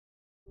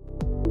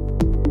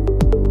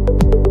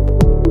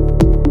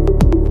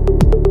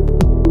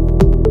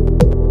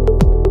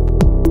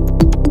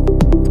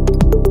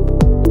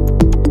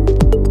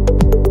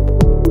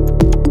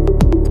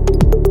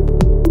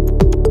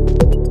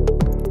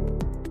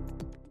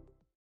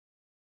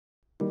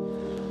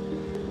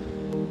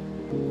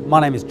My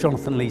name is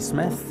Jonathan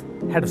Lee-Smith,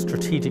 Head of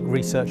Strategic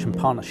Research and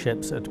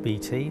Partnerships at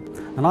BT,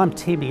 and I'm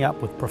teaming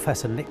up with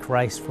Professor Nick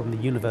Race from the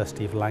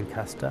University of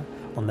Lancaster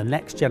on the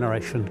next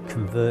generation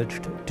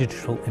converged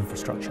digital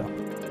infrastructure.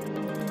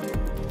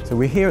 So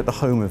we're here at the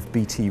home of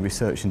BT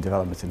Research and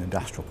Development in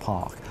Industrial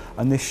Park,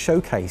 and this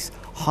showcase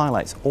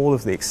highlights all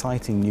of the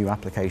exciting new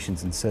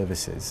applications and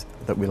services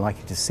that we're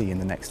likely to see in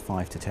the next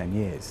 5 to 10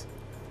 years.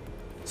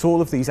 So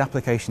all of these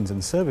applications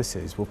and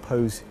services will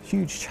pose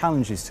huge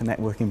challenges to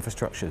network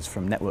infrastructures,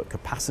 from network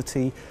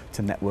capacity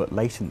to network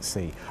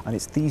latency, and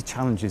it's these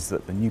challenges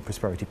that the New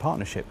Prosperity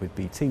Partnership with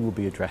BT will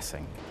be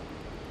addressing.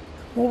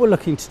 What we're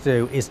looking to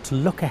do is to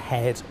look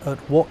ahead at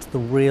what the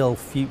real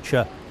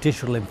future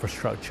digital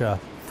infrastructure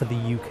for the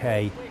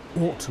UK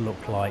ought to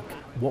look like,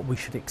 what we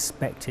should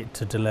expect it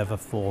to deliver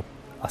for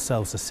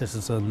ourselves as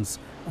citizens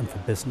and for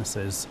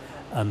businesses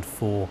and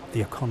for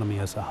the economy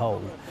as a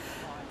whole.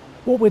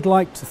 What we'd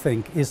like to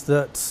think is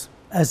that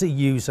as a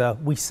user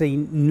we see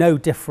no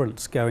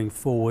difference going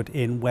forward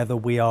in whether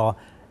we are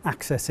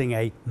accessing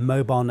a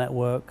mobile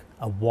network,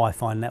 a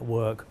Wi-Fi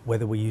network,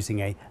 whether we're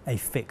using a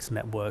fixed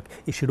network.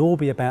 It should all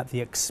be about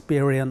the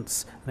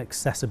experience and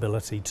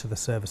accessibility to the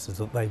services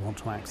that they want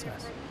to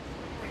access.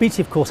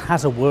 BT of course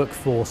has a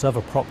workforce of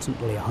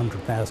approximately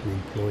 100,000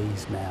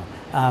 employees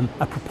now,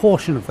 a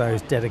proportion of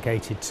those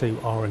dedicated to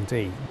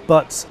R&D,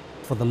 but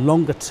for the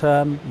longer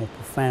term, more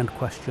profound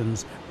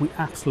questions, we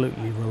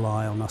absolutely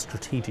rely on our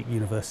strategic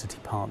university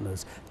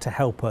partners to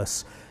help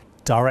us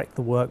direct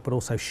the work but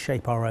also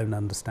shape our own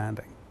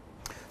understanding.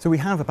 So we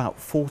have about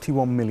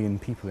 41 million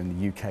people in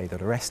the UK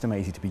that are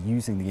estimated to be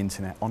using the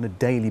internet on a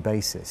daily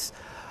basis.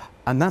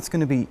 And that's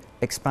going to be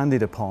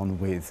expanded upon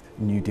with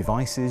new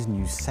devices,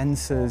 new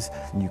sensors,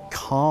 new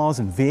cars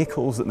and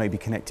vehicles that may be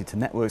connected to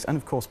networks, and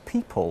of course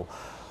people.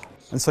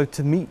 And so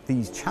to meet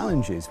these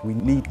challenges, we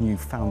need new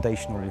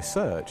foundational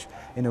research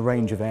in a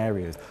range of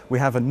areas. We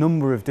have a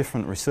number of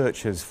different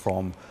researchers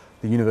from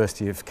the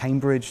University of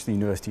Cambridge, the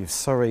University of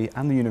Surrey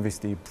and the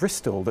University of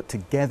Bristol that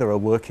together are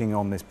working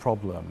on this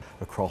problem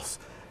across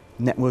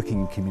networking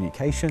and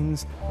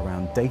communications,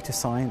 around data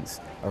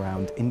science,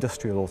 around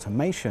industrial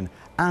automation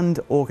and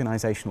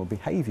organisational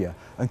behaviour,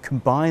 and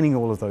combining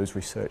all of those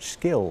research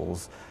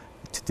skills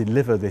to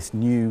deliver this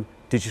new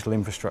digital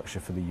infrastructure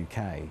for the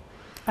UK.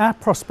 Our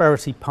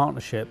Prosperity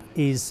Partnership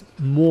is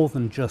more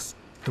than just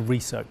the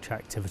research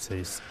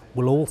activities.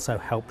 We'll also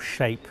help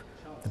shape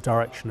the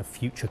direction of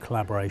future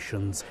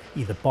collaborations,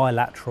 either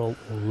bilateral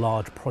or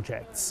large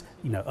projects,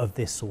 of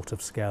this sort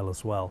of scale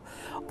as well.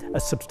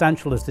 As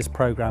substantial as this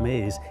programme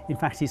is, in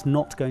fact, it's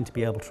not going to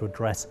be able to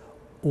address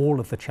all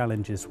of the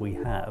challenges we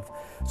have.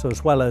 So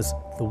as well as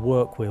the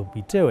work we'll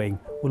be doing,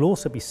 we'll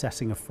also be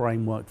setting a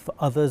framework for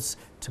others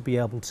to be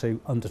able to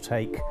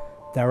undertake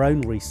their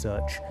own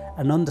research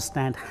and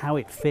understand how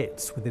it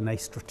fits within a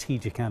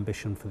strategic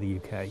ambition for the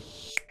UK.